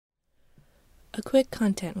A quick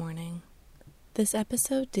content warning. This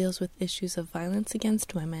episode deals with issues of violence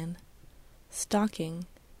against women, stalking,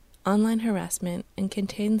 online harassment, and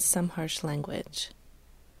contains some harsh language.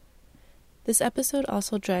 This episode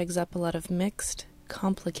also drags up a lot of mixed,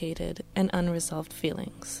 complicated, and unresolved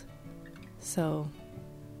feelings. So,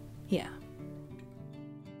 yeah.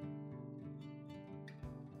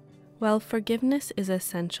 While forgiveness is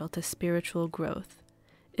essential to spiritual growth,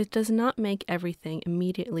 it does not make everything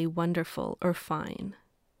immediately wonderful or fine.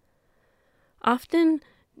 Often,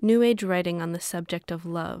 New Age writing on the subject of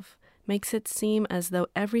love makes it seem as though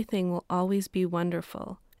everything will always be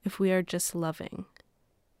wonderful if we are just loving.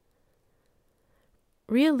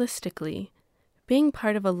 Realistically, being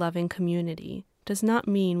part of a loving community does not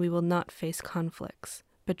mean we will not face conflicts,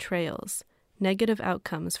 betrayals, negative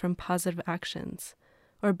outcomes from positive actions,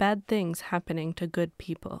 or bad things happening to good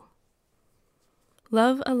people.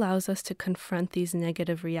 Love allows us to confront these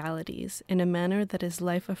negative realities in a manner that is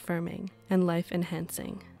life-affirming and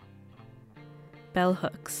life-enhancing. Bell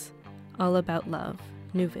Hooks, All About Love,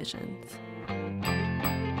 New Visions.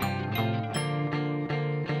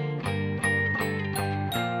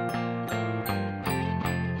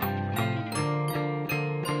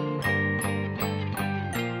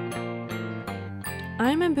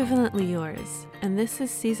 I'm Ambivalently Yours, and this is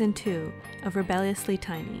Season 2 of Rebelliously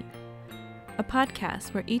Tiny, a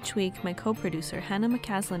podcast where each week my co-producer Hannah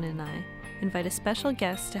McCaslin and I invite a special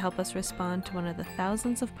guest to help us respond to one of the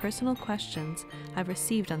thousands of personal questions I've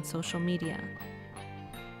received on social media.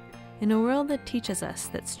 In a world that teaches us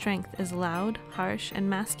that strength is loud, harsh, and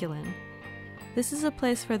masculine, this is a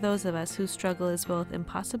place for those of us whose struggle is both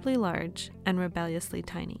impossibly large and rebelliously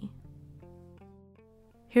tiny.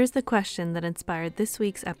 Here's the question that inspired this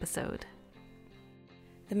week's episode.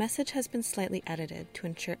 The message has been slightly edited to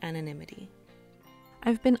ensure anonymity.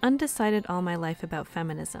 I've been undecided all my life about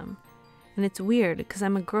feminism, and it's weird because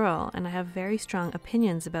I'm a girl and I have very strong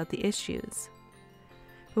opinions about the issues.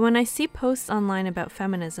 But when I see posts online about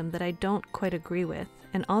feminism that I don't quite agree with,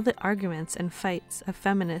 and all the arguments and fights of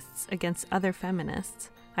feminists against other feminists,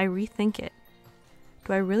 I rethink it.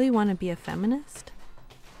 Do I really want to be a feminist?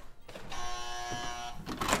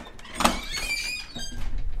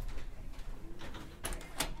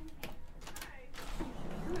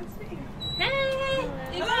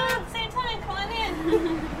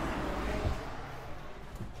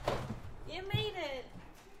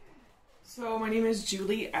 So my name is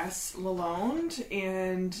Julie S. Lalonde,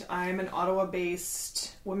 and I'm an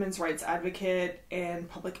Ottawa-based women's rights advocate and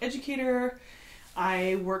public educator.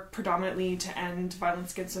 I work predominantly to end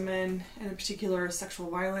violence against women, and in particular sexual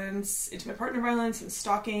violence, intimate partner violence, and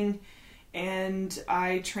stalking. And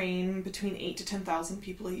I train between 8,000 to 10,000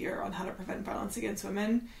 people a year on how to prevent violence against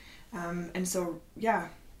women. And so,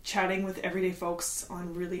 chatting with everyday folks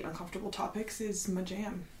on really uncomfortable topics is my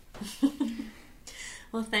jam.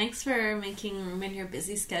 Well, thanks for making room in your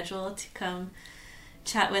busy schedule to come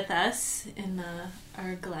chat with us in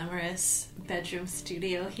our glamorous bedroom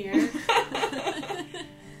studio here.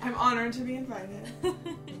 I'm honored to be invited.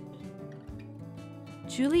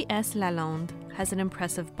 Julie S. Lalonde has an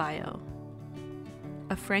impressive bio.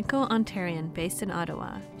 A Franco-Ontarian based in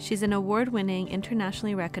Ottawa, she's an award-winning,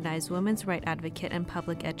 internationally recognized women's rights advocate and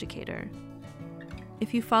public educator.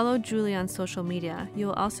 If you follow Julie on social media, you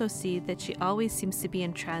will also see that she always seems to be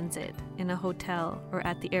in transit, in a hotel, or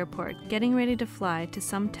at the airport, getting ready to fly to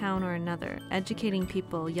some town or another, educating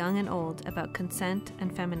people, young and old, about consent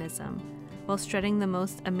and feminism, while strutting the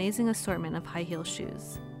most amazing assortment of high-heel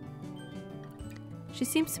shoes. She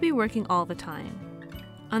seems to be working all the time.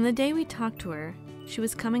 On the day we talked to her, she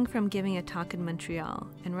was coming from giving a talk in Montreal,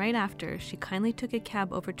 and right after, she kindly took a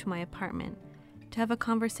cab over to my apartment to have a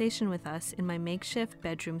conversation with us in my makeshift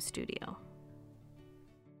bedroom studio.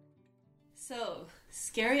 So,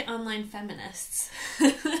 scary online feminists.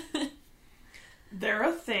 They're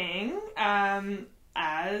a thing.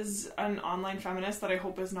 As an online feminist that I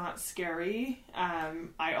hope is not scary,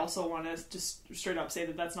 I also want to just straight up say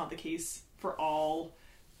that that's not the case for all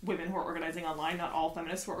women who are organizing online, not all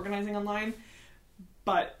feminists who are organizing online.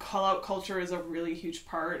 But call-out culture is a really huge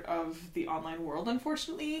part of the online world,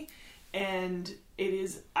 unfortunately. And it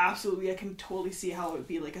is absolutely, I can totally see how it would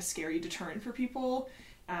be like a scary deterrent for people,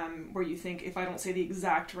 where you think, if I don't say the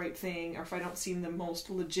exact right thing, or if I don't seem the most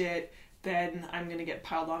legit, then I'm going to get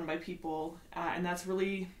piled on by people. And that's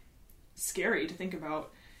really scary to think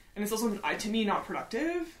about. And it's also, to me, not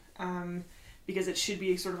productive, because it should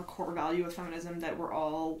be sort of a core value of feminism that we're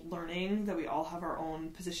all learning, that we all have our own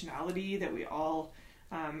positionality, that we all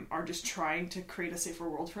are just trying to create a safer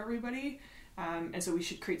world for everybody. And so we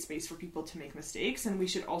should create space for people to make mistakes, and we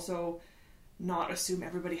should also not assume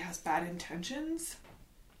everybody has bad intentions,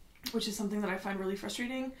 which is something that I find really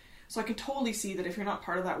frustrating. So I can totally see that if you're not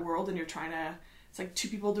part of that world and you're trying to, it's like two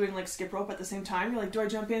people doing like skip rope at the same time, you're like, do I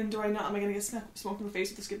jump in, do I not, am I gonna get smoked in the face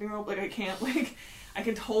with the skipping rope? Like I can't, like I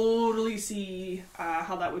can totally see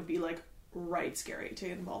how that would be like right scary to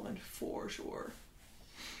get involved in, for sure.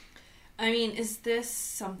 I mean, is this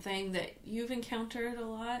something that you've encountered a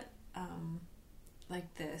lot?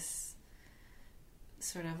 Like this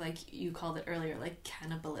sort of, like you called it earlier, like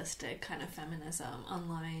cannibalistic kind of feminism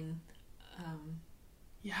online.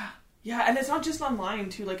 Yeah, and it's not just online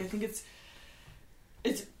too. Like I think it's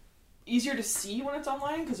easier to see when it's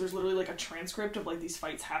online because there's literally like a transcript of like these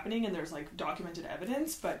fights happening and there's like documented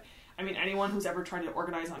evidence. But I mean, anyone who's ever tried to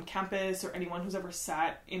organize on campus, or anyone who's ever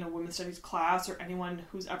sat in a women's studies class, or anyone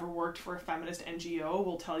who's ever worked for a feminist NGO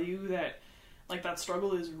will tell you that like that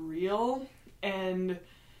struggle is real, and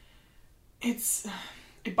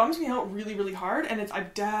it bums me out really, really hard. And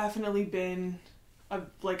I've definitely been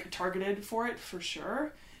like targeted for it, for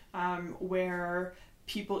sure, where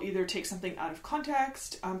people either take something out of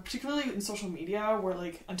context, particularly in social media, where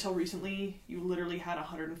like until recently you literally had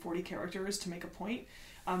 140 characters to make a point.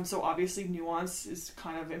 So obviously nuance is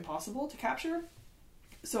kind of impossible to capture.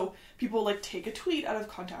 So people like take a tweet out of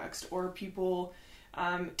context, or people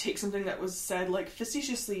take something that was said like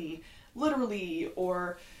facetiously, literally,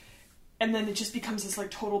 and then it just becomes this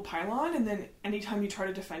like total pylon, and then anytime you try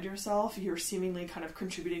to defend yourself, you're seemingly kind of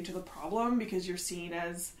contributing to the problem because you're seen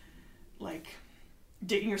as like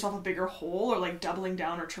digging yourself a bigger hole, or like doubling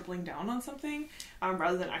down or tripling down on something,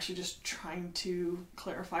 rather than actually just trying to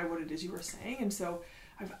clarify what it is you were saying. And so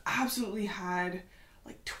I've absolutely had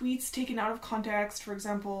like tweets taken out of context, for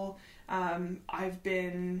example. I've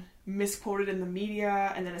been misquoted in the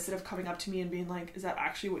media, and then instead of coming up to me and being like, is that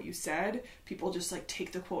actually what you said, people just like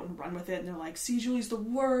take the quote and run with it, and they're like, see, Julie's the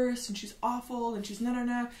worst, and she's awful, and she's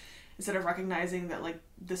na, instead of recognizing that like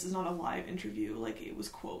this is not a live interview, like it was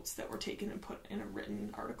quotes that were taken and put in a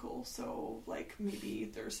written article. So like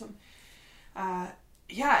maybe there's some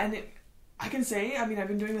I can say, I mean, I've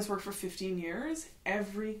been doing this work for 15 years.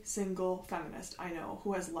 Every single feminist I know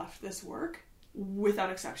who has left this work, without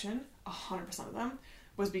exception, 100% of them,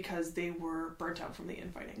 was because they were burnt out from the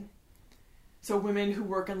infighting. So women who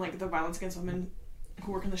work in like the violence against women,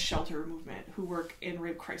 who work in the shelter movement, who work in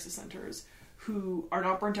rape crisis centers, who are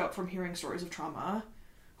not burnt out from hearing stories of trauma,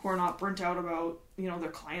 who are not burnt out about, you know, their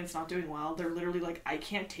clients not doing well. They're literally like, I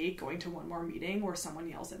can't take going to one more meeting where someone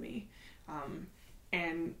yells at me.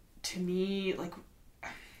 And to me, like,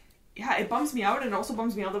 yeah, it bums me out, and it also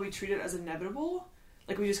bums me out that we treat it as inevitable.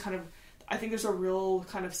 Like, we just kind of, I think there's a real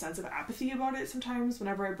kind of sense of apathy about it sometimes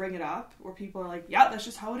whenever I bring it up, where people are like, yeah, that's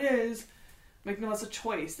just how it is. Like, no, that's a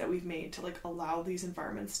choice that we've made to, like, allow these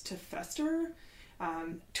environments to fester,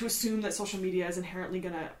 to assume that social media is inherently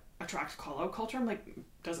going to attract call-out culture. I'm like,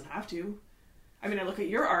 doesn't have to. I mean, I look at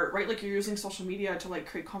your art, right? Like, you're using social media to, like,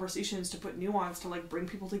 create conversations, to put nuance, to, like, bring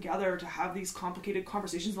people together, to have these complicated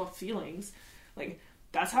conversations about feelings. Like,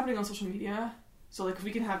 that's happening on social media. So, like, if we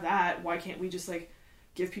can have that, why can't we just, like,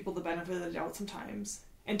 give people the benefit of the doubt sometimes?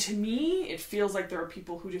 And to me, it feels like there are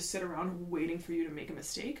people who just sit around waiting for you to make a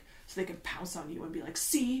mistake so they can pounce on you and be like,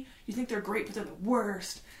 see, you think they're great, but they're the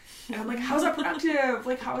worst. And I'm like, how's that productive?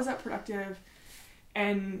 Like, how is that productive?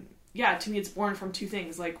 And, yeah, to me, it's born from two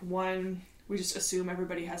things. Like, one, we just assume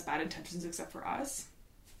everybody has bad intentions except for us.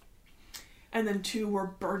 And then two, we're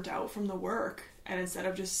burnt out from the work. And instead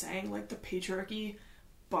of just saying, like, the patriarchy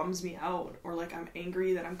bums me out, or, like, I'm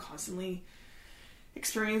angry that I'm constantly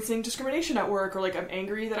experiencing discrimination at work, or, like, I'm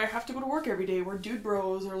angry that I have to go to work every day, we're dude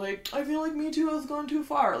bros, or, like, I feel like Me Too has gone too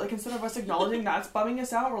far. Like, instead of us acknowledging that's bumming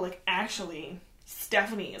us out, we're like, actually,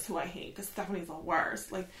 Stephanie is who I hate, because Stephanie's the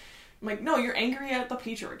worst. Like, I'm like, no, you're angry at the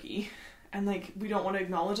patriarchy. And, like, we don't want to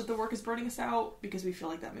acknowledge that the work is burning us out because we feel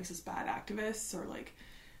like that makes us bad activists, or, like,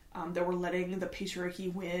 that we're letting the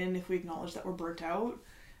patriarchy win if we acknowledge that we're burnt out.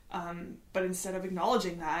 But instead of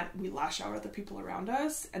acknowledging that, we lash out at the people around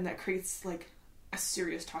us, and that creates, like, a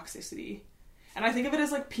serious toxicity. And I think of it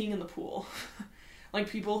as, like, peeing in the pool. Like,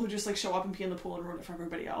 people who just, like, show up and pee in the pool and ruin it for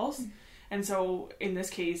everybody else. And so, in this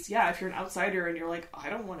case, yeah, if you're an outsider and you're like, I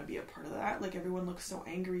don't want to be a part of that. Like, everyone looks so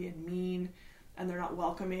angry and mean, and they're not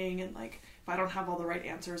welcoming, and, like, if I don't have all the right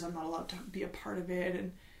answers, I'm not allowed to be a part of it,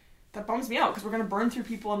 and that bums me out, because we're going to burn through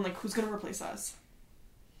people, and, like, who's going to replace us?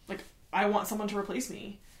 Like, I want someone to replace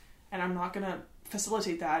me, and I'm not going to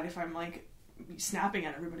facilitate that if I'm, like, snapping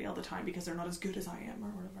at everybody all the time because they're not as good as I am, or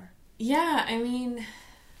whatever. Yeah, I mean,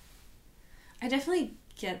 I definitely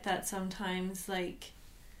get that sometimes. Like,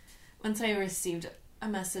 once I received a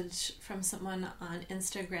message from someone on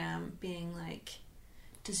Instagram being like,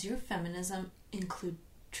 does your feminism include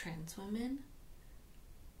trans women?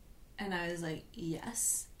 And I was like,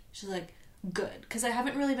 yes. She's like, good, because I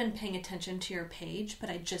haven't really been paying attention to your page, but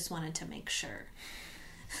I just wanted to make sure.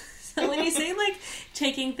 So when you say, like,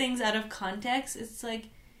 taking things out of context, it's like,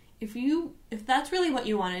 if that's really what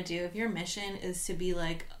you want to do, if your mission is to be,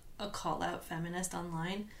 like, a call-out feminist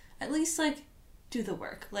online, at least, like, do the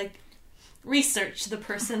work. Like, research the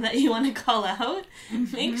person that you want to call out.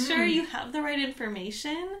 Make sure you have the right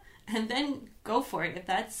information, and then go for it if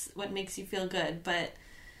that's what makes you feel good. But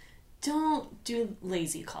don't do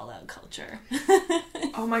lazy call-out culture.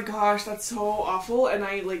 Oh my gosh, that's so awful. And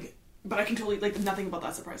but I can totally, like, nothing about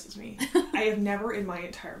that surprises me. I have never in my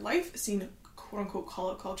entire life seen quote-unquote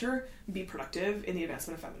call-out culture be productive in the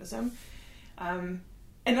advancement of feminism. And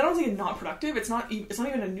I don't think it's not productive. It's not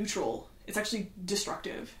even a neutral. It's actually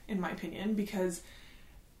destructive, in my opinion, because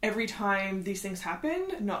every time these things happen,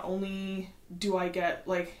 not only do I get,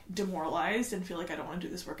 like, demoralized and feel like I don't want to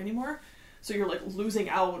do this work anymore, so you're, like, losing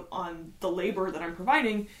out on the labor that I'm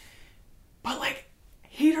providing, but, like,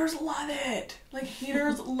 haters love it. Like,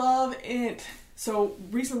 haters love it. So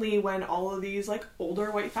recently, when all of these, like,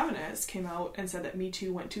 older white feminists came out and said that Me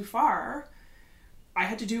Too went too far, I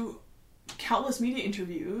had to do countless media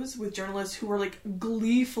interviews with journalists who were, like,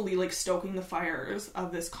 gleefully, like, stoking the fires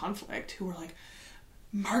of this conflict, who were like,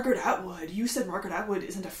 Margaret Atwood, you said Margaret Atwood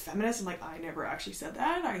isn't a feminist. I'm like, I never actually said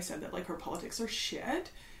that. I said that, like, her politics are shit.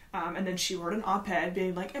 And then she wrote an op-ed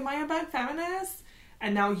being like, am I a bad feminist?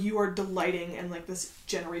 And now you are delighting in, like, this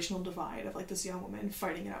generational divide of, like, this young woman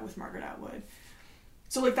fighting it out with Margaret Atwood.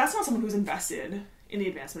 So, like, that's not someone who's invested in the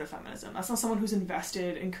advancement of feminism. That's not someone who's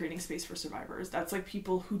invested in creating space for survivors. That's, like,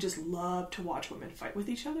 people who just love to watch women fight with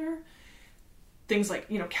each other. Things like,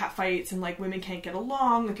 you know, cat fights and, like, women can't get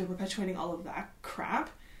along. Like, they're perpetuating all of that crap.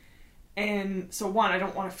 And so, one, I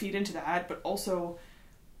don't want to feed into that, but also,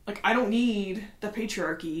 like, I don't need the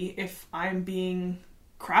patriarchy if I'm being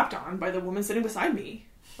crapped on by the woman sitting beside me.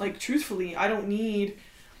 Like, truthfully, I don't need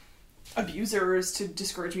abusers to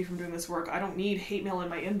discourage me from doing this work. I don't need hate mail in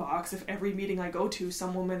my inbox if every meeting I go to,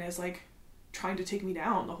 some woman is, like, trying to take me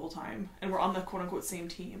down the whole time, and we're on the quote-unquote same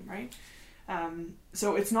team, right?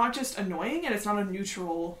 So it's not just annoying, and it's not a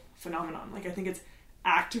neutral phenomenon. Like, I think it's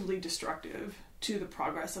actively destructive to the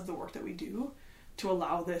progress of the work that we do to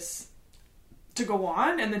allow this to go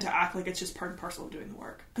on, and then to act like it's just part and parcel of doing the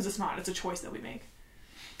work, because it's not. It's a choice that we make.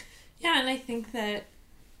 Yeah, and I think that,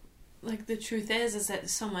 like, the truth is that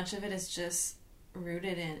so much of it is just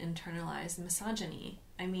rooted in internalized misogyny.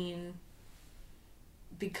 I mean,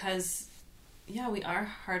 because, yeah, we are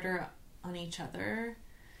harder on each other.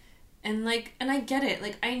 And, like, and I get it.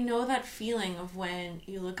 Like, I know that feeling of when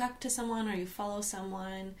you look up to someone or you follow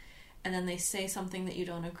someone and then they say something that you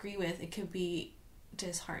don't agree with. It could be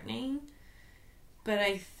disheartening. But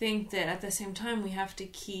I think that at the same time, we have to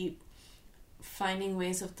keep finding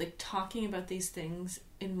ways of, like, talking about these things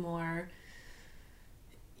in more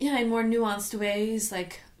nuanced ways,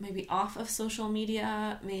 like maybe off of social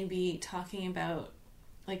media, maybe talking about,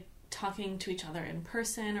 like, talking to each other in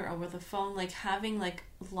person or over the phone, like having, like,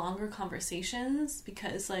 longer conversations,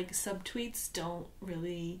 because, like, subtweets don't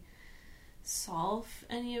really solve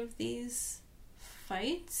any of these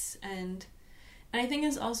fights. And I think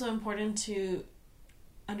it's also important to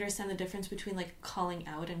understand the difference between, like, calling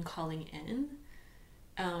out and calling in.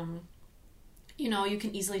 You know, you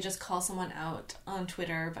can easily just call someone out on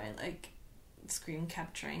Twitter by, like, screen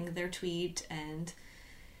capturing their tweet and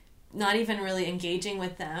not even really engaging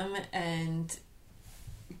with them.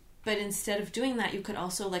 But instead of doing that, you could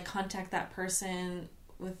also, like, contact that person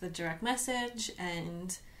with a direct message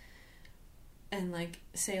and like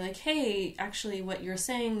say, like, hey, actually what you're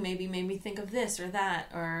saying maybe made me think of this or that,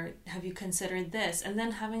 or have you considered this? And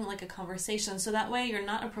then having, like, a conversation, so that way you're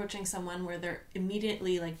not approaching someone where they're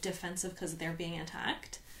immediately, like, defensive because they're being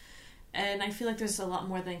attacked. And I feel like there's a lot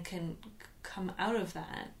more that can come out of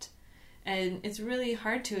that. And it's really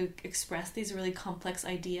hard to express these really complex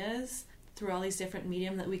ideas through all these different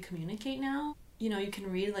medium that we communicate now. You know, you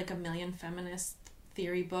can read, like, a million feminist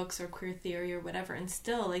theory books or queer theory or whatever, and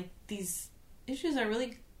still, like, these issues are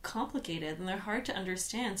really complicated and they're hard to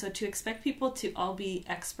understand. So to expect people to all be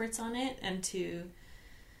experts on it, and to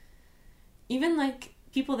even, like,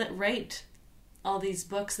 people that write all these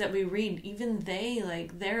books that we read, even they,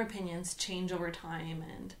 like, their opinions change over time.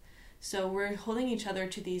 And so we're holding each other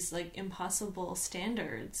to these, like, impossible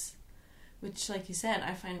standards, which, like you said,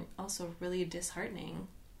 I find also really disheartening.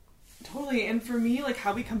 Totally. And for me, like,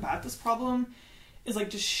 how we combat this problem is,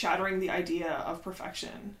 like, just shattering the idea of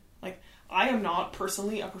perfection. Like, I am not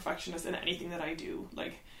personally a perfectionist in anything that I do.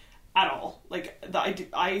 Like, at all. Like,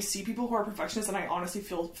 I see people who are perfectionists, and I honestly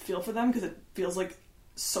feel for them, because it feels like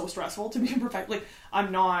so stressful to be perfect. Like,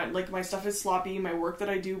 I'm not, like, my stuff is sloppy, my work that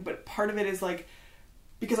I do, but part of it is like,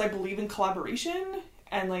 because I believe in collaboration,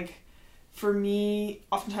 and like, for me,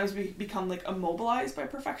 oftentimes we become like immobilized by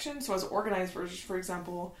perfection. So as organizers, for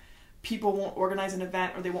example, people won't organize an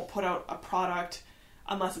event, or they won't put out a product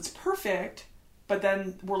unless it's perfect, but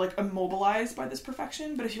then we're like immobilized by this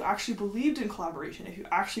perfection. But if you actually believed in collaboration, if you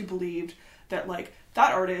actually believed that like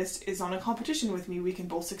that artist is on a competition with me, we can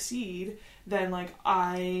both succeed, then like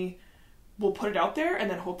I will put it out there and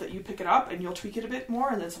then hope that you pick it up and you'll tweak it a bit more,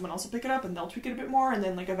 and then someone else will pick it up and they'll tweak it a bit more, and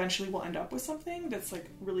then like eventually we'll end up with something that's like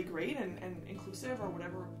really great and inclusive, or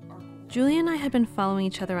whatever our goal is. Julie and I had been following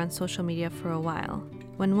each other on social media for a while,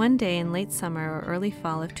 when one day in late summer or early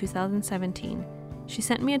fall of 2017, she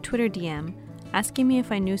sent me a Twitter DM asking me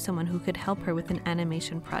if I knew someone who could help her with an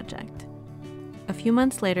animation project. A few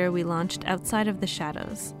months later, we launched Outside of the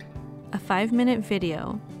Shadows, a 5-minute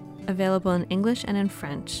video available in English and in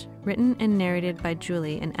French, written and narrated by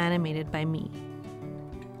Julie and animated by me.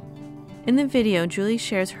 In the video, Julie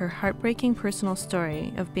shares her heartbreaking personal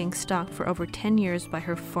story of being stalked for over 10 years by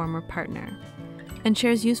her former partner, and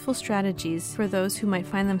shares useful strategies for those who might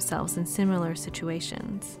find themselves in similar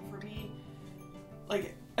situations. For me,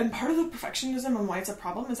 like, and part of the perfectionism and why it's a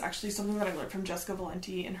problem is actually something that I learned from Jessica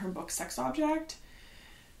Valenti in her book Sex Object,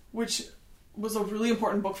 which was a really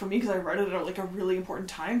important book for me because I read it at like a really important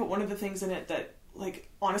time. But one of the things in it that, like,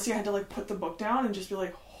 honestly I had to like put the book down and just be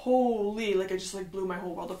like, holy, like, it just like blew my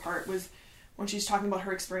whole world apart, was when she's talking about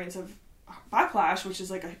her experience of backlash, which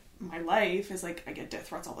is like my life is like, I get death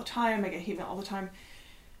threats all the time, I get hate mail all the time.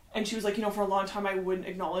 And she was like, you know, for a long time I wouldn't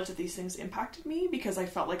acknowledge that these things impacted me because I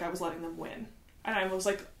felt like I was letting them win. And I was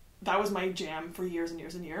like, that was my jam for years and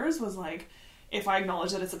years and years, was like, if I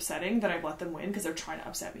acknowledge that it's upsetting, that I've let them win because they're trying to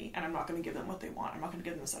upset me, and I'm not going to give them what they want. I'm not going to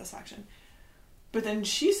give them the satisfaction. But then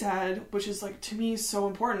she said, which is like to me so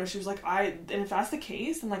important, she was like, and if that's the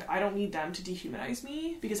case, then like I don't need them to dehumanize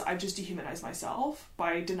me, because I've just dehumanized myself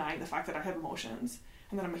by denying the fact that I have emotions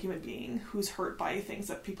and that I'm a human being who's hurt by things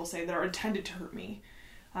that people say that are intended to hurt me.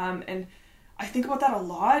 And I think about that a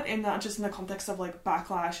lot, and not just in the context of like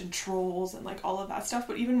backlash and trolls and like all of that stuff,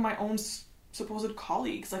 but even my own supposed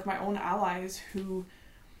colleagues, like my own allies who,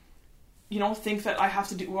 you know, think that I have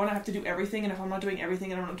to do everything, and if I'm not doing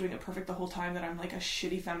everything and I'm not doing it perfect the whole time, that I'm like a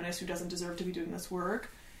shitty feminist who doesn't deserve to be doing this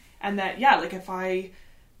work. And that, yeah, like if I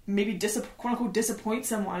maybe quote unquote disappoint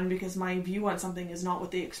someone because my view on something is not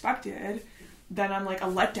what they expected, then I'm like a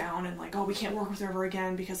letdown and like, oh, we can't work with her ever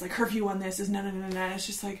again because like her view on this is no. It's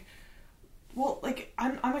just like, well, like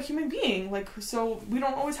I'm a human being, like, so we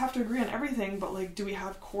don't always have to agree on everything, but like, do we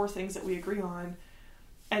have core things that we agree on?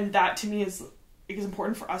 And that to me is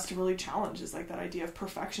important for us to really challenge, is like that idea of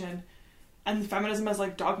perfection and feminism as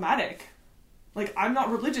like dogmatic. Like, I'm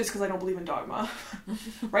not religious because I don't believe in dogma,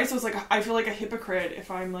 right? So it's like, I feel like a hypocrite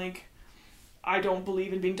if I'm like, I don't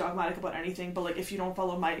believe in being dogmatic about anything, but like, if you don't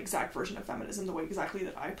follow my exact version of feminism the way exactly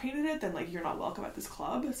that I painted it, then like, you're not welcome at this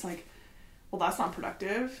club. It's like, well, that's not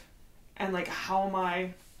productive. And like, how am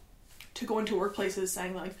I to go into workplaces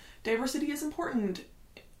saying like, diversity is important,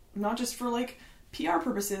 not just for like PR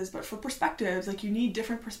purposes, but for perspectives. Like, you need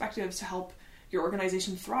different perspectives to help your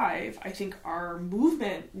organization thrive. I think our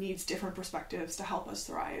movement needs different perspectives to help us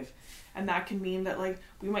thrive. And that can mean that like,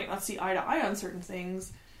 we might not see eye to eye on certain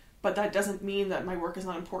things, but that doesn't mean that my work is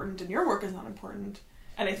not important and your work is not important.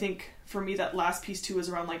 And I think for me, that last piece too is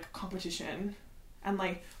around like competition and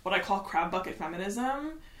like what I call crab bucket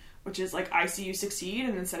feminism, which is like, I see you succeed,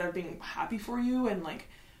 and instead of being happy for you and like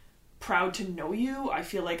proud to know you, I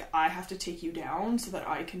feel like I have to take you down so that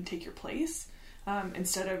I can take your place,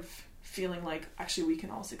 instead of feeling like actually we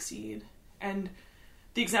can all succeed. And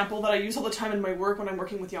the example that I use all the time in my work when I'm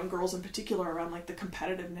working with young girls in particular around like the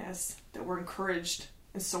competitiveness that we're encouraged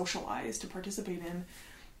and socialized to participate in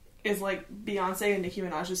is like Beyonce and Nicki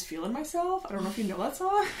Minaj's Feeling Myself. I don't know if you know that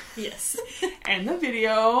song. Yes. And the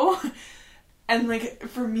video. And like,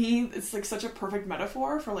 for me, it's like such a perfect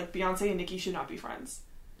metaphor for like, Beyonce and Nicki should not be friends.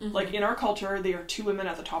 Mm-hmm. Like, in our culture, they are two women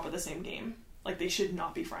at the top of the same game. Like, they should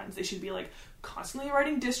not be friends. They should be like constantly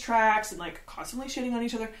writing diss tracks and like constantly shitting on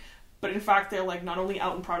each other. But in fact, they're like not only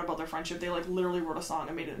out and proud about their friendship, they like literally wrote a song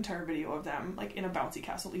and made an entire video of them like in a bouncy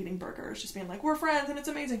castle eating burgers, just being like, we're friends and it's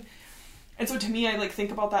amazing. And so to me, I like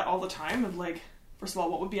think about that all the time of like, first of all,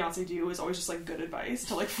 what would Beyonce do is always just like good advice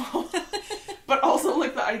to like follow. But also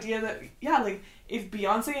like the idea that, yeah, like if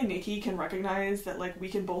Beyonce and Nicki can recognize that like we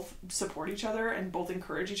can both support each other and both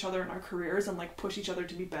encourage each other in our careers and like push each other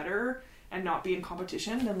to be better and not be in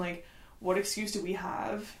competition, then like what excuse do we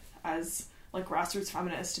have as like grassroots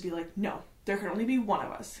feminists to be like, no, there can only be one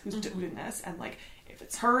of us who's doing this, and like if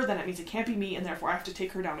it's her, then it means it can't be me, and therefore I have to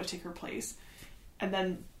take her down to take her place. And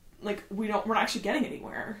then like we're not actually getting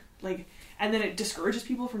anywhere. Like, and then it discourages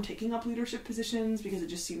people from taking up leadership positions because it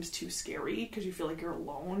just seems too scary, because you feel like you're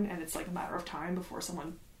alone and it's like a matter of time before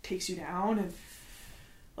someone takes you down. And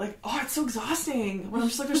like, oh, it's so exhausting when I'm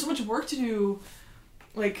just like, there's so much work to do.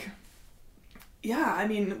 Like, yeah, I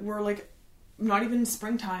mean, we're like not even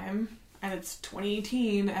springtime and it's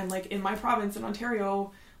 2018, and like in my province in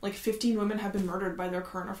Ontario, like 15 women have been murdered by their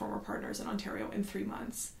current or former partners in Ontario in 3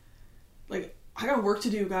 months. Like, I got work to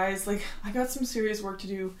do, guys. Like, I got some serious work to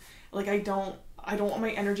do. Like, I don't want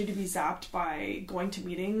my energy to be zapped by going to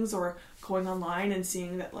meetings or going online and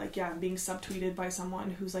seeing that, like, yeah, I'm being subtweeted by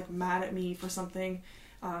someone who's like mad at me for something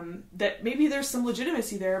that maybe there's some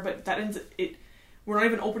legitimacy there, but that ends it. We're not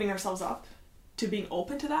even opening ourselves up to being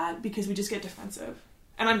open to that because we just get defensive.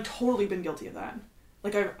 And I've totally been guilty of that.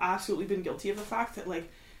 Like, I've absolutely been guilty of the fact that, like,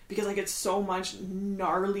 because I get so much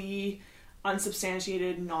gnarly,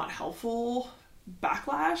 unsubstantiated, not helpful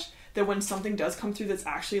backlash, that when something does come through that's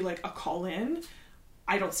actually like a call in,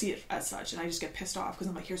 I don't see it as such, and I just get pissed off because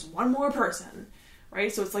I'm like, here's one more person,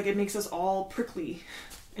 right? So it's like it makes us all prickly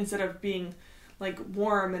instead of being like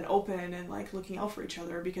warm and open and like looking out for each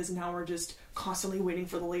other, because now we're just constantly waiting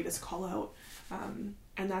for the latest call out, and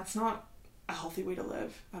that's not a healthy way to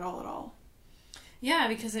live at all. Yeah,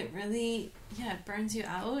 because it really, it burns you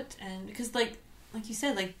out. And because like you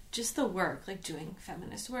said, like just the work, like doing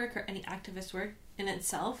feminist work or any activist work in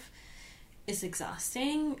itself is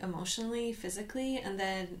exhausting emotionally, physically. And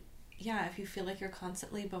then, if you feel like you're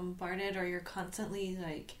constantly bombarded, or you're constantly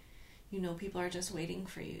like, people are just waiting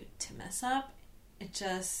for you to mess up,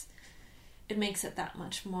 it makes it that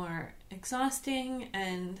much more exhausting.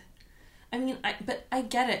 And I mean, I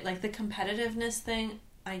get it, like the competitiveness thing,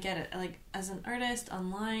 I get it. Like, as an artist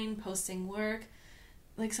online posting work,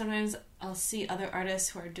 like sometimes I'll see other artists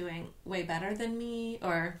who are doing way better than me,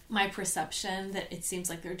 or my perception that it seems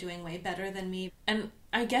like they're doing way better than me, and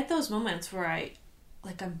I get those moments where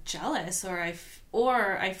I'm jealous, or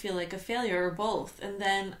I feel like a failure, or both. And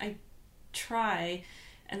then I try,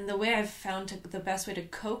 and the way I've found the best way to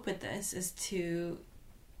cope with this is to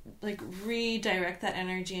like redirect that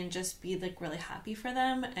energy and just be like really happy for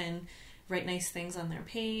them and write nice things on their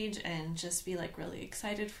page and just be like really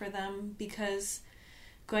excited for them. Because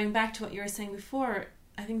going back to what you were saying before,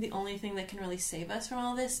 I think the only thing that can really save us from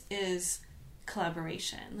all this is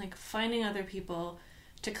collaboration. Like finding other people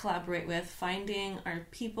to collaborate with, finding our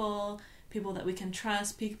people that we can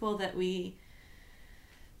trust, people that we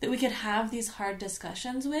could have these hard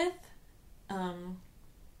discussions with,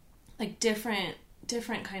 like different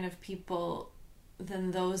kind of people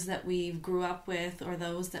than those that we grew up with or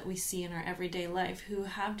those that we see in our everyday life, who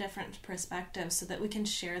have different perspectives, so that we can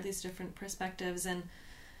share these different perspectives and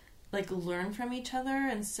like learn from each other,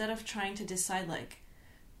 instead of trying to decide like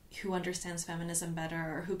who understands feminism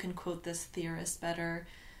better or who can quote this theorist better,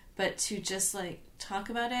 but to just like talk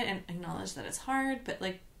about it and acknowledge that it's hard, but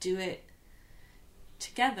like do it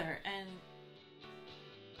together. And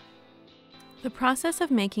the process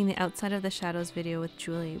of making the Outside of the Shadows video with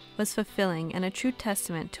Julie was fulfilling and a true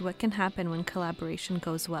testament to what can happen when collaboration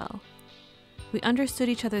goes well. We understood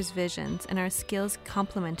each other's visions and our skills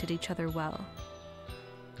complemented each other well.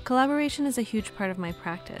 Collaboration is a huge part of my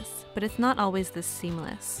practice, but it's not always this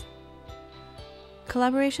seamless.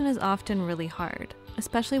 Collaboration is often really hard,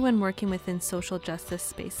 especially when working within social justice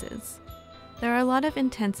spaces. There are a lot of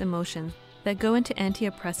intense emotions that go into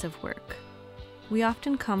anti-oppressive work. We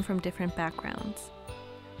often come from different backgrounds.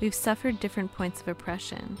 We've suffered different points of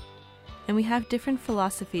oppression, and we have different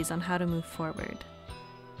philosophies on how to move forward.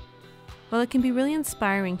 While it can be really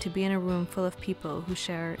inspiring to be in a room full of people who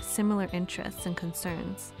share similar interests and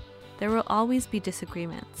concerns, there will always be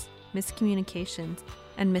disagreements, miscommunications,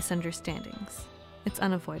 and misunderstandings. It's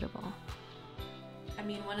unavoidable. I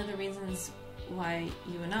mean, one of the reasons why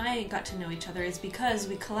you and I got to know each other is because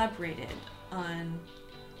we collaborated on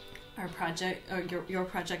our project, or your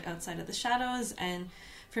project Outside of the Shadows. And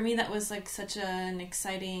for me that was like such an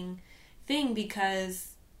exciting thing,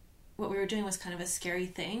 because what we were doing was kind of a scary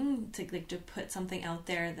thing to put something out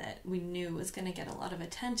there that we knew was going to get a lot of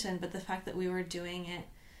attention, but the fact that we were doing it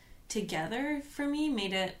together, for me,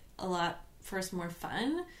 made it a lot first more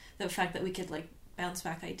fun. The fact that we could like bounce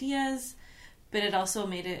back ideas, but it also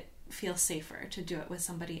made it feel safer to do it with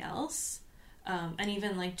somebody else. And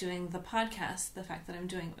even like doing the podcast, the fact that I'm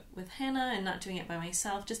doing it with Hannah and not doing it by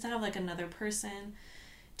myself, just to have like another person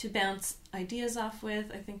to bounce ideas off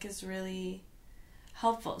with, I think is really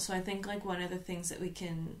helpful. So I think like one of the things that we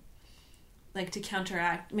can like, to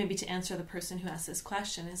counteract, maybe to answer the person who asked this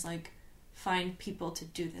question, is like, find people to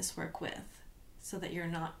do this work with so that you're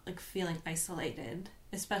not like feeling isolated,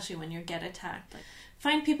 especially when you get attacked. Like,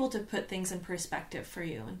 find people to put things in perspective for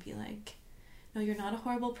you and be like, no, you're not a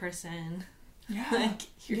horrible person. Yeah. Like,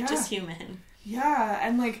 you're Yeah. just human. Yeah,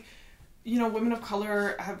 and like, you know, women of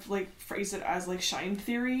color have like phrased it as like shine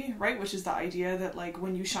theory, right? Which is the idea that like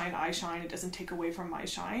when you shine, I shine. It doesn't take away from my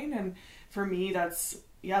shine. And for me, that's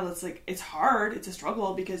like, it's hard. It's a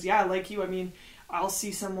struggle because like you, I mean, I'll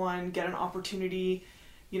see someone get an opportunity.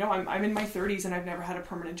 You know, I'm in my 30s and I've never had a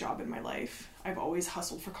permanent job in my life. I've always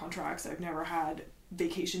hustled for contracts. I've never had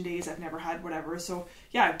vacation days. I've never had whatever. So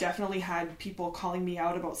yeah, I've definitely had people calling me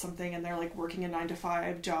out about something and they're like working a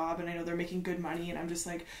 9-to-5 job and I know they're making good money and I'm just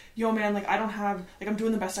like, yo man, like I don't have, like I'm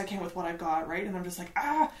doing the best I can with what I've got, right? And I'm just like,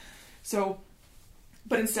 So,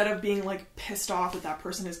 but instead of being like pissed off that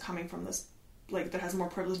person is coming from this, like that has more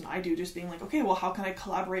privilege than I do, just being like, okay, well how can I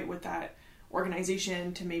collaborate with that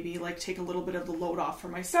organization to maybe like take a little bit of the load off for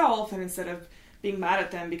myself, and instead of being mad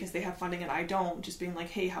at them because they have funding and I don't, just being like,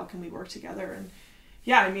 hey, how can we work together? And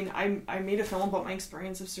yeah, I mean, I made a film about my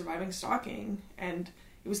experience of surviving stalking and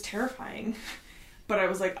it was terrifying, but I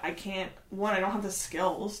was like, I can't, one, I don't have the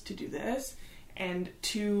skills to do this, and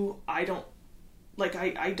two, I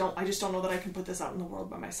just don't know that I can put this out in the world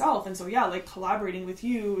by myself. And so yeah, like collaborating with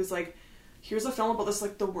you is like, here's a film about this,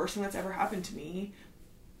 like the worst thing that's ever happened to me.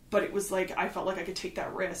 But it was like, I felt like I could take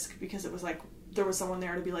that risk because it was like, there was someone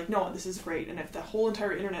there to be like, no, this is great. And if the whole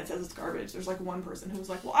entire internet says it's garbage, there's like one person who's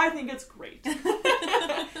like, well, I think it's great.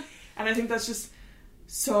 And I think that's just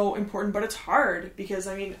so important, but it's hard because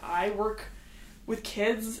I mean, I work with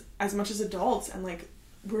kids as much as adults and like,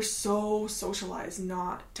 we're so socialized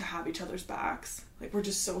not to have each other's backs. Like we're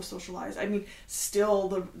just so socialized. I mean, still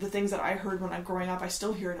the things that I heard when I'm growing up, I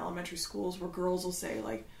still hear in elementary schools where girls will say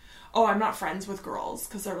like, oh, I'm not friends with girls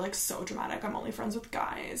because they're like so dramatic. I'm only friends with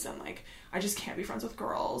guys and like I just can't be friends with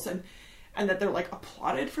girls, and that they're like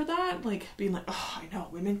applauded for that, like being like, oh, I know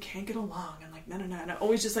women can't get along and like no. And I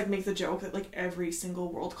always just like make the joke that like every single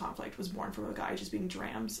world conflict was born from a guy just being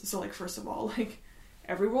drams. So like first of all, like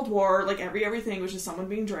every world war, like everything was just someone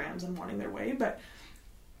being drams and wanting their way. But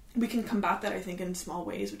we can combat that, I think, in small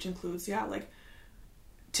ways, which includes like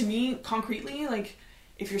to me concretely, like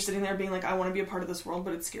if you're sitting there being like, I want to be a part of this world,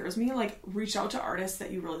 but it scares me, like reach out to artists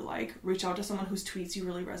that you really like, reach out to someone whose tweets you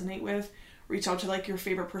really resonate with, reach out to like your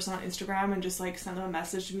favorite person on Instagram and just like send them a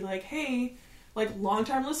message to be like, hey, like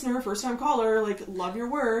long-time listener, first-time caller, like love your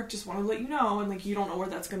work, just want to let you know, and like you don't know where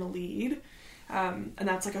that's going to lead. And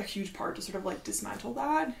that's like a huge part to sort of like dismantle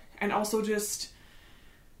that. And also just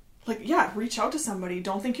like, yeah, reach out to somebody.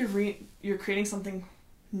 Don't think you're creating something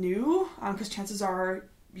new, because chances are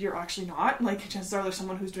you're actually not. Like chances are there's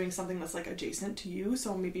someone who's doing something that's like adjacent to you,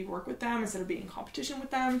 so maybe work with them instead of being in competition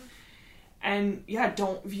with them. And yeah,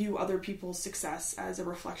 don't view other people's success as a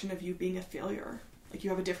reflection of you being a failure. Like you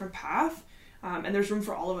have a different path, and there's room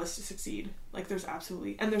for all of us to succeed. Like there's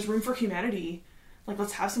absolutely, and there's room for humanity. Like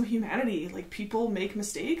let's have some humanity. Like people make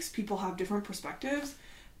mistakes, people have different perspectives,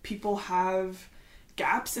 people have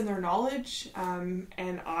gaps in their knowledge,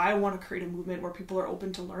 and I want to create a movement where people are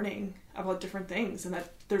open to learning about different things, and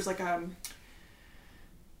that there's like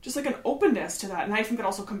just like an openness to that. And I think that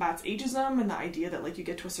also combats ageism and the idea that like you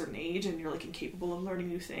get to a certain age and you're like incapable of learning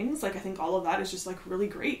new things. Like I think all of that is just like really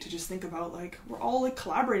great to just think about, like we're all like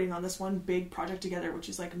collaborating on this one big project together, which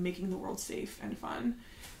is like making the world safe and fun.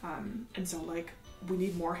 And so like we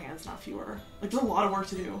need more hands, not fewer. Like there's a lot of work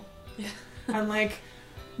to do. Yeah. And like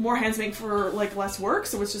more hands make for like less work,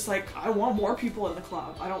 so it's just like I want more people in the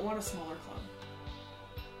club. I don't want a smaller club.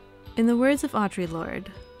 In the words of Audre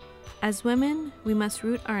Lorde, as women, we must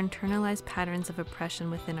root our internalized patterns of oppression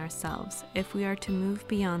within ourselves if we are to move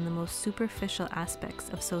beyond the most superficial aspects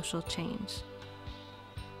of social change.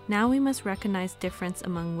 Now we must recognize difference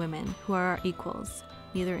among women who are our equals,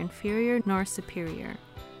 neither inferior nor superior,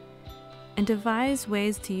 and devise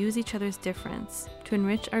ways to use each other's difference to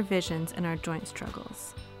enrich our visions and our joint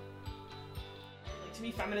struggles. Like, to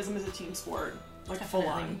me, feminism is a team sport, like Definitely.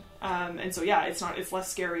 full on. And so yeah, it's less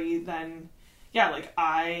scary than, yeah, like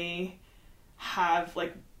I have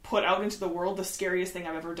like put out into the world the scariest thing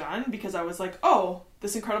I've ever done, because I was like, oh,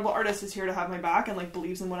 this incredible artist is here to have my back and like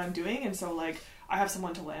believes in what I'm doing, and so like I have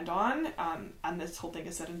someone to land on, and this whole thing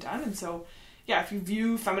is said and done. And so yeah, if you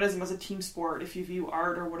view feminism as a team sport, if you view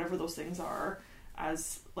art or whatever those things are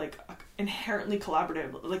as like inherently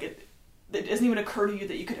collaborative, like it doesn't even occur to you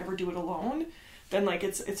that you could ever do it alone, then like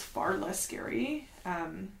it's far less scary.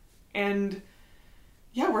 And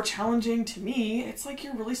yeah, we're challenging, to me, it's like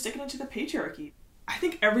you're really sticking into the patriarchy. I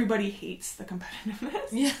think everybody hates the competitiveness.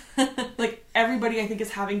 Yeah. Like, everybody, I think,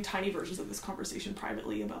 is having tiny versions of this conversation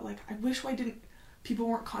privately about, like, I wish people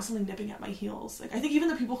weren't constantly nipping at my heels. Like, I think even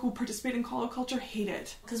the people who participate in call-out culture hate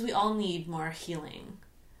it. Because we all need more healing.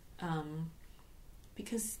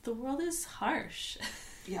 Because the world is harsh.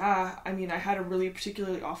 Yeah, I mean, I had a really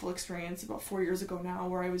particularly awful experience about 4 years ago now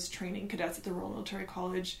where I was training cadets at the Royal Military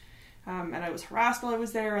College, and I was harassed while I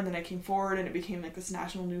was there, and then I came forward and it became like this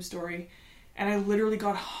national news story, and I literally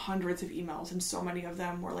got hundreds of emails, and so many of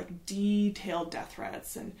them were like detailed death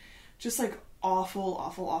threats and just like awful,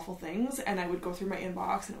 awful, awful things. And I would go through my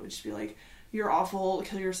inbox and it would just be like, you're awful,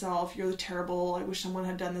 kill yourself, you're the terrible, I wish someone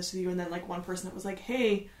had done this to you. And then like one person that was like,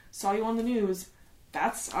 hey, saw you on the news,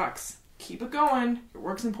 that sucks, keep it going, your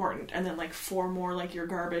work's important. And then like 4 more like, you're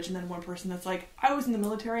garbage. And then one person that's like, I was in the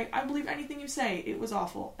military, I believe anything you say, it was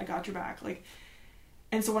awful, I got your back. Like,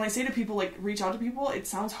 and so when I say to people, like, reach out to people, it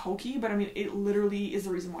sounds hokey, but I mean, it literally is the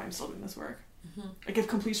reason why I'm still doing this work. Mm-hmm. Like, if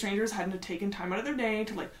complete strangers hadn't have taken time out of their day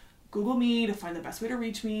to like Google me, to find the best way to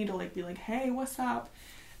reach me, to like be like, hey, what's up,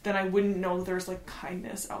 then I wouldn't know that there's like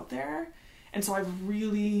kindness out there. And so I've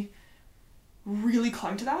really, really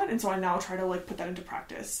clung to that. And so I now try to like put that into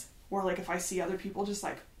practice, where like if I see other people just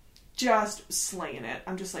slaying it,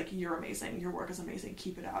 I'm just like, you're amazing, your work is amazing,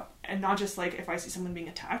 keep it up. And not just like if I see someone being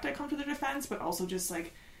attacked, I come to their defense, but also just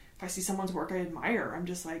like if I see someone's work I admire, I'm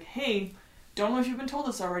just like, hey, don't know if you've been told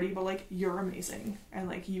this already, but like, you're amazing and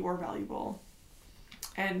like, you are valuable.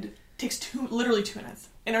 And it takes literally 2 minutes.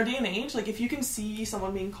 In our day and age, like, if you can see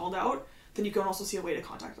someone being called out, then you can also see a way to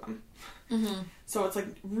contact them. Mm-hmm. So it's like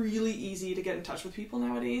really easy to get in touch with people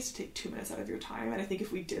nowadays, to take 2 minutes out of your time. And I think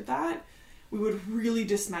if we did that, we would really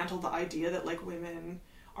dismantle the idea that like women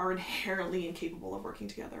are inherently incapable of working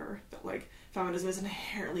together, that like feminism is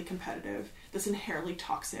inherently competitive, that's inherently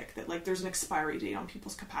toxic, that like there's an expiry date on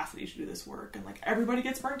people's capacity to do this work, and like everybody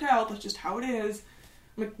gets burnt out, that's just how it is.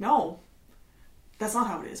 I'm like, no, that's not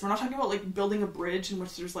how it is. We're not talking about like building a bridge in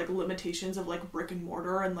which there's like limitations of like brick and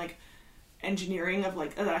mortar and like engineering of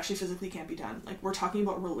like that actually physically can't be done. Like, we're talking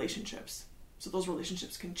about relationships, so those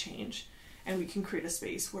relationships can change, and we can create a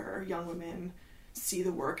space where young women see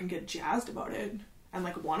the work and get jazzed about it and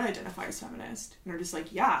like want to identify as feminist and are just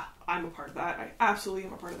like, yeah, I'm a part of that, I absolutely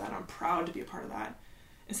am a part of that, and I'm proud to be a part of that,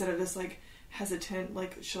 instead of this like hesitant,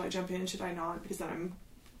 like, should I jump in, should I not, because then I'm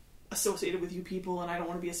associated with you people and I don't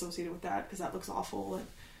want to be associated with that because that looks awful. And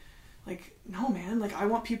like, no man, like, I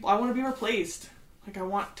want to be replaced. Like, I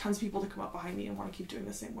want tons of people to come up behind me and want to keep doing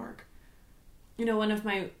the same work. You know, one of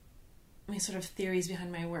my sort of theories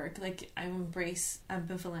behind my work, like, I embrace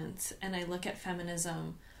ambivalence, and I look at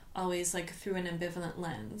feminism always like through an ambivalent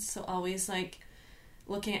lens. So always like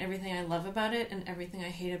looking at everything I love about it and everything I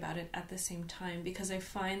hate about it at the same time, because I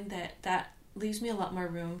find that leaves me a lot more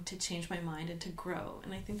room to change my mind and to grow.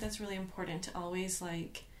 And I think that's really important, to always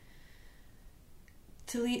like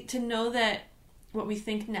to know that what we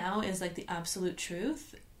think now is like the absolute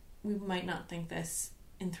truth. We might not think this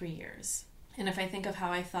in 3 years. And if I think of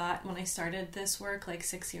how I thought when I started this work like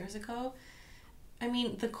 6 years ago, I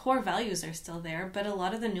mean, the core values are still there, but a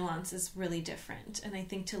lot of the nuance is really different. And I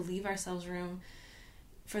think to leave ourselves room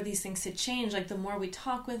for these things to change, like the more we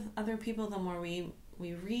talk with other people, the more we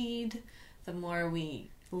read, the more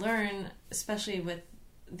we learn, especially with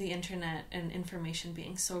the internet and information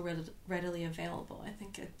being so readily available. I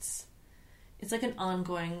think it's like an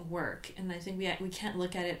ongoing work, and I think we can't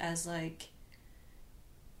look at it as like,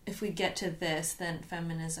 if we get to this, then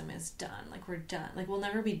feminism is done. Like, we're done. Like, we'll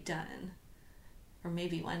never be done. Or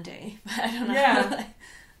maybe one day, but I don't know. Yeah.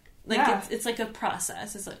 Yeah. It's like a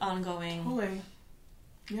process. It's like ongoing. Totally.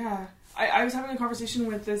 Yeah. I was having a conversation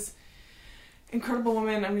with this incredible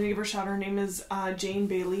woman. I'm going to give her a shout. Her name is Jane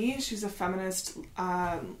Bailey. She's a feminist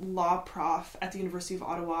law prof at the University of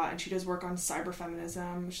Ottawa, and she does work on cyber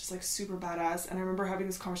feminism. She's like super badass. And I remember having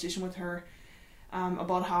this conversation with her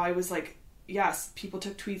about how I was like, yes, people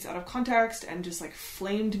took tweets out of context and just like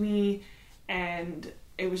flamed me, and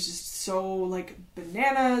it was just so like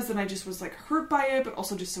bananas, and I just was like hurt by it, but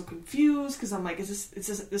also just so confused, because I'm like,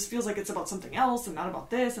 this feels like it's about something else and not about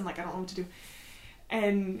this, and like I don't know what to do.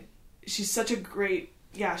 And she's such a great,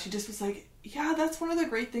 she just was like, yeah, that's one of the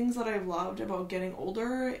great things that I've loved about getting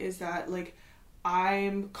older, is that like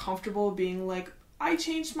I'm comfortable being like, I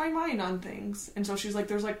changed my mind on things. And so she's like,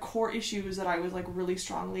 there's like core issues that I was like really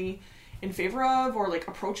strongly in favor of, or like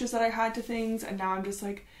approaches that I had to things, and now I'm just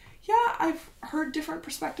like, yeah, I've heard different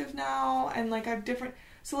perspectives now, and like I've different,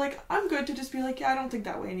 so like I'm good to just be like, yeah, I don't think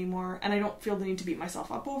that way anymore, and I don't feel the need to beat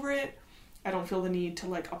myself up over it. I don't feel the need to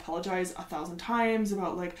like apologize 1,000 times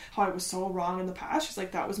about like how I was so wrong in the past. She's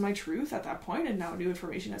like, that was my truth at that point, and now new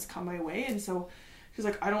information has come my way, and so She's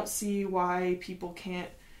like, I don't see why people can't,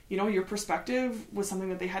 you know, your perspective was something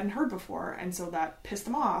that they hadn't heard before, and so that pissed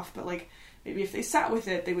them off. But like, maybe if they sat with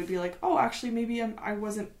it, they would be like, oh, actually, maybe I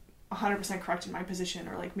wasn't 100% correct in my position,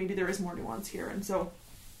 or like maybe there is more nuance here. And so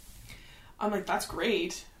I'm like, that's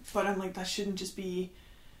great, but I'm like, that shouldn't just be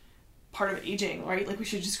part of aging, right? Like, we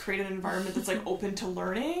should just create an environment that's like open to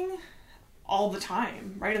learning all the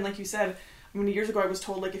time, right? And like you said, I mean, years ago I was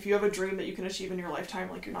told, like, if you have a dream that you can achieve in your lifetime,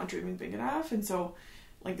 like, you're not dreaming big enough. And so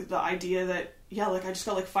like the idea that, yeah, like, I just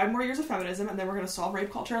got like 5 more years of feminism and then we're gonna solve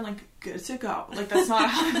rape culture and like good to go, like, that's not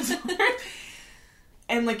how this works.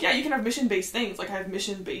 And like, yeah, you can have mission-based things, like I have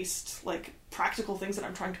mission-based like practical things that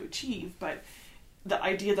I'm trying to achieve, but the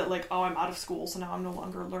idea that like, oh, I'm out of school so now I'm no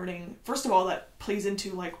longer learning, first of all, that plays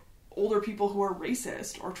into like older people who are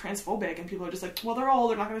racist or transphobic, and people are just like, well, they're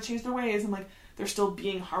old, they're not going to change their ways, and like, they're still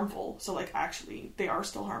being harmful, so like, actually they are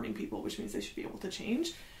still harming people, which means they should be able to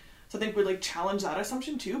change. So I think we like challenge that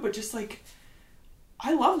assumption too, but just like,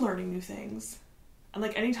 I love learning new things. And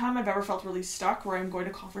like, anytime I've ever felt really stuck where I'm going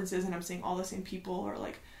to conferences and I'm seeing all the same people, or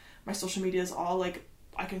like my social media is all like,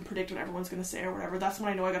 I can predict what everyone's going to say or whatever, that's when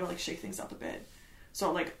I know I gotta like shake things up a bit.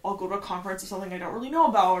 So like, I'll go to a conference of something I don't really know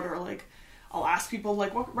about, or like I'll ask people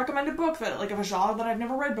like, what recommend a book that like of a genre that I've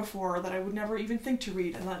never read before, that I would never even think to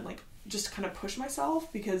read, and then like just kind of push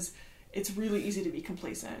myself, because it's really easy to be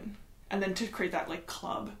complacent. And then to create that like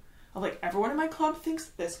club of like, everyone in my club thinks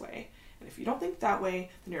this way, and if you don't think that way,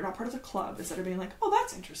 then you're not part of the club, instead of being like, oh,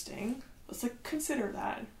 that's interesting, let's like consider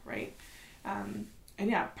that, right? And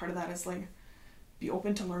yeah, part of that is like, be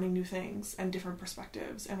open to learning new things and different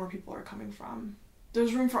perspectives and where people are coming from.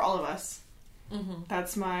 There's room for all of us. Mm-hmm.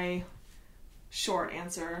 That's my short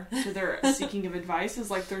answer to their seeking of advice, is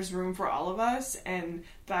like, there's room for all of us, and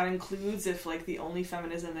that includes if like the only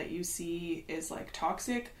feminism that you see is like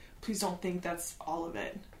toxic, please don't think that's all of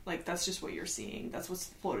it. Like, that's just what you're seeing, that's what's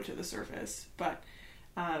floated to the surface. But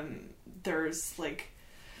there's like,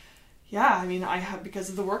 yeah, I mean, I have, because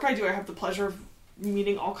of the work I do, I have the pleasure of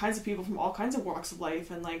meeting all kinds of people from all kinds of walks of life,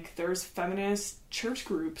 and like, there's feminist church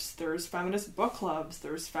groups, there's feminist book clubs,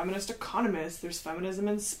 there's feminist economists, there's feminism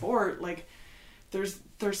in sport, like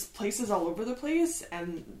there's places all over the place,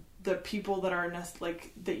 and the people that are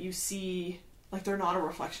like, that you see, like, they're not a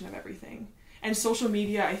reflection of everything. And social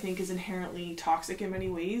media, I think, is inherently toxic in many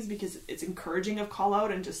ways, because it's encouraging of call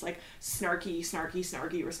out and just like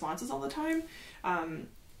snarky responses all the time.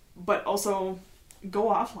 But also go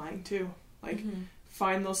offline too. Like, mm-hmm.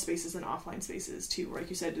 Find those spaces in offline spaces too, where, like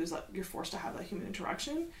you said, there's like, you're forced to have that human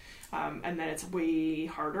interaction. And then it's way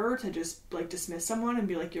harder to just like dismiss someone and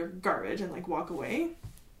be like, you're garbage, and like walk away.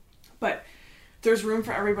 But there's room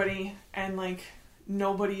for everybody, and like,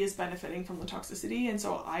 nobody is benefiting from the toxicity. And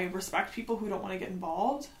so I respect people who don't want to get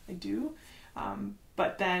involved. I do.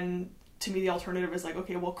 But then to me, the alternative is like,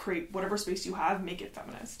 okay, well, create whatever space you have, make it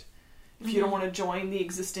feminist. If you don't want to join the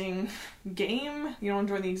existing game, you don't want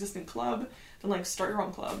to join the existing club, then like, start your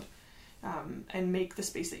own club, and make the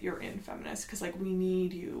space that you're in feminist. Because like, we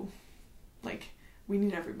need you. Like, we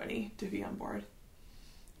need everybody to be on board.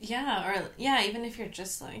 Yeah, or yeah, even if you're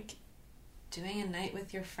just like doing a night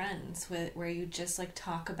with your friends where you just like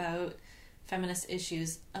talk about feminist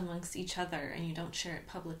issues amongst each other and you don't share it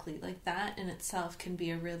publicly, like, that in itself can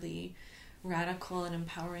be a really radical and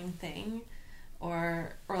empowering thing.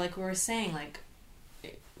 Or like we were saying, like,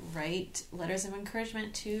 write letters of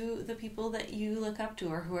encouragement to the people that you look up to,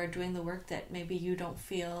 or who are doing the work that maybe you don't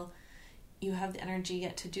feel you have the energy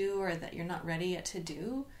yet to do, or that you're not ready yet to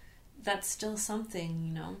do. That's still something,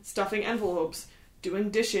 you know. Stuffing envelopes, doing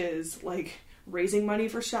dishes, like raising money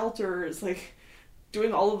for shelters, like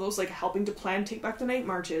doing all of those, like helping to plan Take Back the Night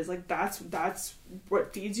marches. Like, that's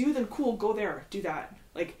what feeds you, then cool, go there, do that.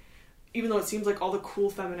 Like, even though it seems like all the cool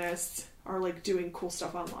feminists are like doing cool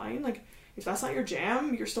stuff online, like, if that's not your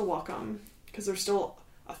jam, you're still welcome, because there's still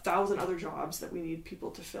 1,000 other jobs that we need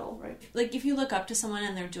people to fill, right? Like, if you look up to someone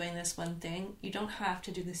and they're doing this one thing, you don't have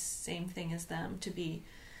to do the same thing as them to be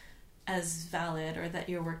as valid, or that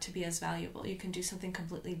your work to be as valuable. You can do something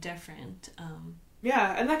completely different.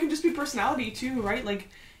 Yeah, and that can just be personality too, right? Like,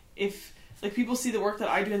 if like people see the work that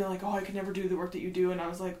I do and they're like, oh, I could never do the work that you do, and I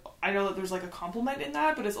was like, I know that there's like a compliment in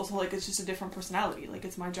that, but it's also like, it's just a different personality. Like,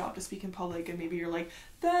 it's my job to speak in public, and maybe you're like,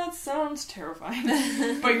 that sounds terrifying.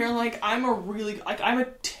 But you're like, I'm a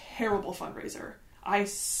terrible fundraiser. I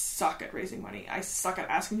suck at raising money. I suck at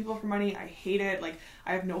asking people for money. I hate it. Like,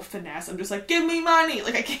 I have no finesse. I'm just like, give me money.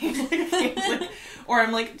 Like, I can't or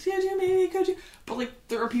I'm like, could you? But like,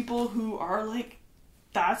 there are people who are like,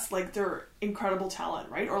 that's like their incredible talent,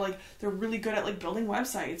 right? Or like, they're really good at like building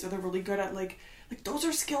websites, or they're really good at like those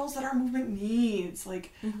are skills that our movement needs.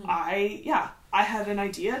 Like, mm-hmm. I had an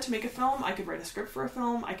idea to make a film. I could write a script for a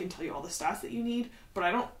film. I can tell you all the stats that you need, but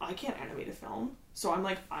I can't animate a film. So I'm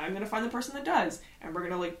like, I'm going to find the person that does, and we're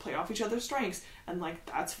going to like play off each other's strengths, and like,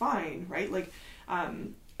 that's fine. Right. Like,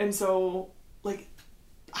 and so like,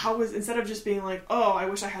 instead of just being like, oh, I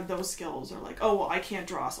wish I had those skills, or like, oh, well, I can't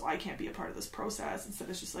draw, so I can't be a part of this process. Instead,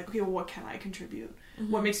 it's just like, okay, well, what can I contribute?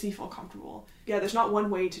 Mm-hmm. What makes me feel comfortable? Yeah, there's not one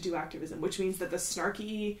way to do activism, which means that the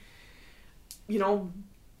snarky,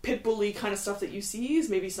 pit bully kind of stuff that you see is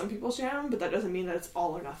maybe some people's jam, but that doesn't mean that it's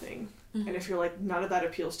all or nothing. Mm-hmm. And if you're like, none of that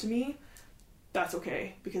appeals to me, that's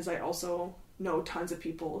okay, because I also know tons of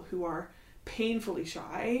people who are painfully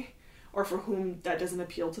shy, or for whom that doesn't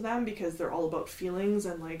appeal to them because they're all about feelings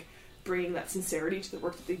and like bringing that sincerity to the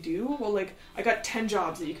work that they do. Well, like, I got 10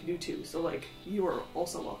 jobs that you can do too, so like, you are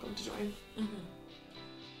also welcome to join. Mm-hmm.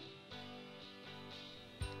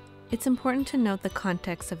 It's important to note the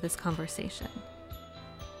context of this conversation.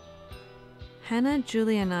 Hannah,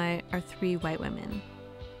 Julie, and I are 3 white women.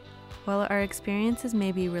 While our experiences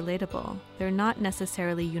may be relatable, they're not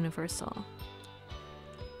necessarily universal.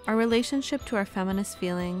 Our relationship to our feminist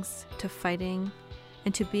feelings, to fighting,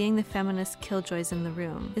 and to being the feminist killjoys in the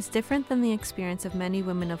room is different than the experience of many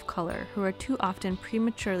women of color who are too often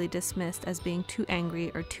prematurely dismissed as being too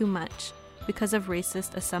angry or too much because of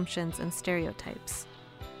racist assumptions and stereotypes.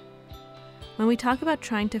 When we talk about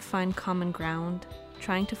trying to find common ground,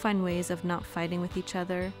 trying to find ways of not fighting with each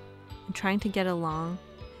other, and trying to get along,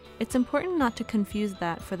 it's important not to confuse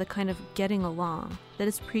that for the kind of getting along that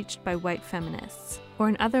is preached by white feminists, or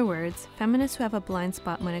in other words, feminists who have a blind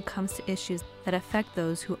spot when it comes to issues that affect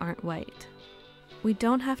those who aren't white. We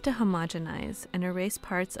don't have to homogenize and erase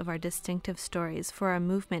parts of our distinctive stories for our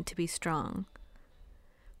movement to be strong.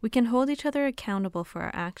 We can hold each other accountable for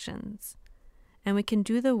our actions, and we can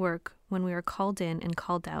do the work when we are called in and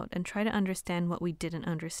called out and try to understand what we didn't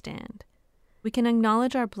understand. We can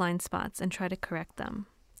acknowledge our blind spots and try to correct them.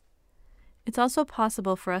 It's also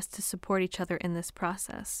possible for us to support each other in this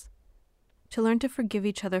process, to learn to forgive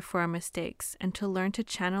each other for our mistakes, and to learn to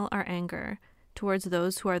channel our anger towards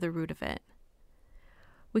those who are the root of it.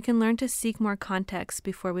 We can learn to seek more context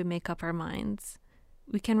before we make up our minds.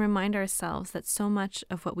 We can remind ourselves that so much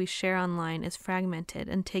of what we share online is fragmented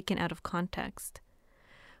and taken out of context.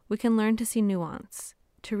 We can learn to see nuance,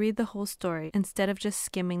 to read the whole story instead of just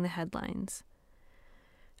skimming the headlines.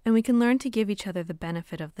 And we can learn to give each other the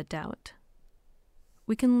benefit of the doubt.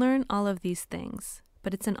 We can learn all of these things,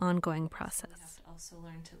 but it's an ongoing process. We have to also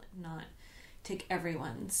learn to not take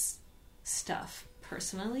everyone's stuff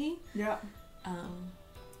personally. Yeah.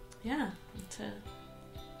 To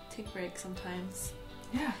take breaks sometimes.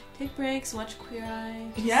 Yeah. Take breaks, watch Queer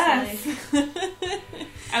Eye. Yes.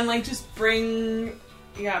 And like just project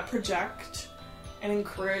and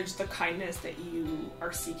encourage the kindness that you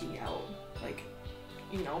are seeking out. Like,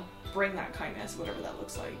 bring that kindness, whatever that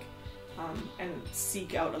looks like. And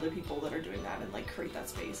seek out other people that are doing that and like create that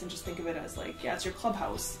space, and just think of it as like, it's your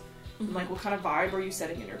clubhouse. Mm-hmm. And like, what kind of vibe are you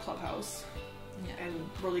setting in your clubhouse? Yeah. And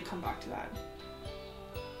really come back to that.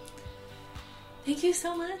 Thank you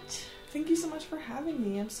so much. Thank you so much for having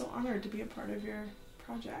me. I'm so honored to be a part of your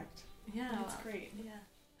project. Yeah. That's great. Yeah.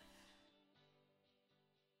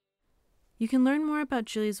 You can learn more about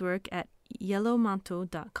Julie's work at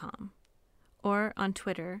yellowmanto.com or on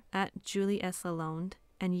Twitter at Julie S. Lalonde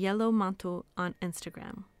and Yellow Manto on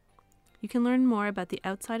Instagram. You can learn more about the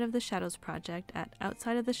Outside of the Shadows project at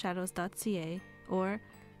outsideoftheshadows.ca or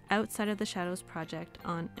Outside of the Shadows project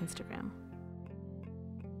on Instagram.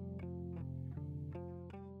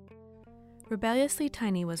 Rebelliously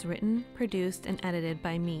Tiny was written, produced, and edited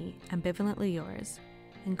by me, Ambivalently Yours,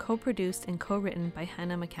 and co-produced and co-written by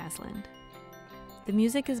Hannah McCaslin. The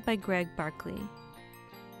music is by Greg Barkley.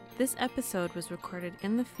 This episode was recorded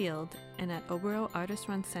in the field and at Obero Artist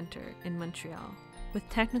Run Center in Montreal, with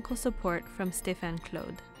technical support from Stéphane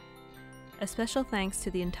Claude. A special thanks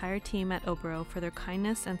to the entire team at Obero for their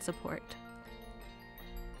kindness and support.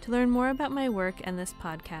 To learn more about my work and this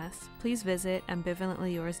podcast, please visit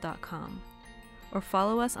ambivalentlyyours.com or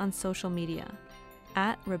follow us on social media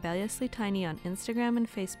at Rebelliously Tiny on Instagram and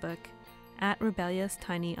Facebook, at Rebellious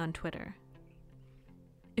Tiny on Twitter.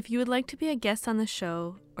 If you would like to be a guest on the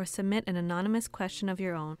show or submit an anonymous question of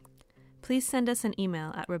your own, please send us an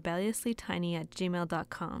email at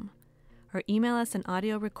rebelliouslytiny@gmail.com or email us an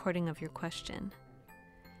audio recording of your question.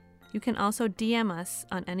 You can also DM us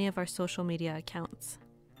on any of our social media accounts.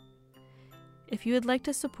 If you would like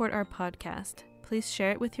to support our podcast, please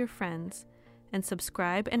share it with your friends and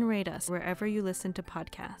subscribe and rate us wherever you listen to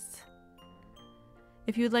podcasts.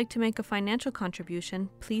 If you would like to make a financial contribution,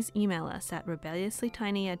 please email us at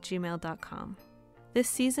rebelliouslytiny@gmail.com. This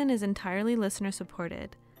season is entirely listener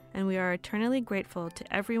supported, and we are eternally grateful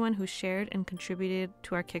to everyone who shared and contributed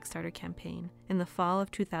to our Kickstarter campaign in the fall of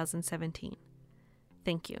 2017.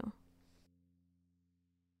 Thank you.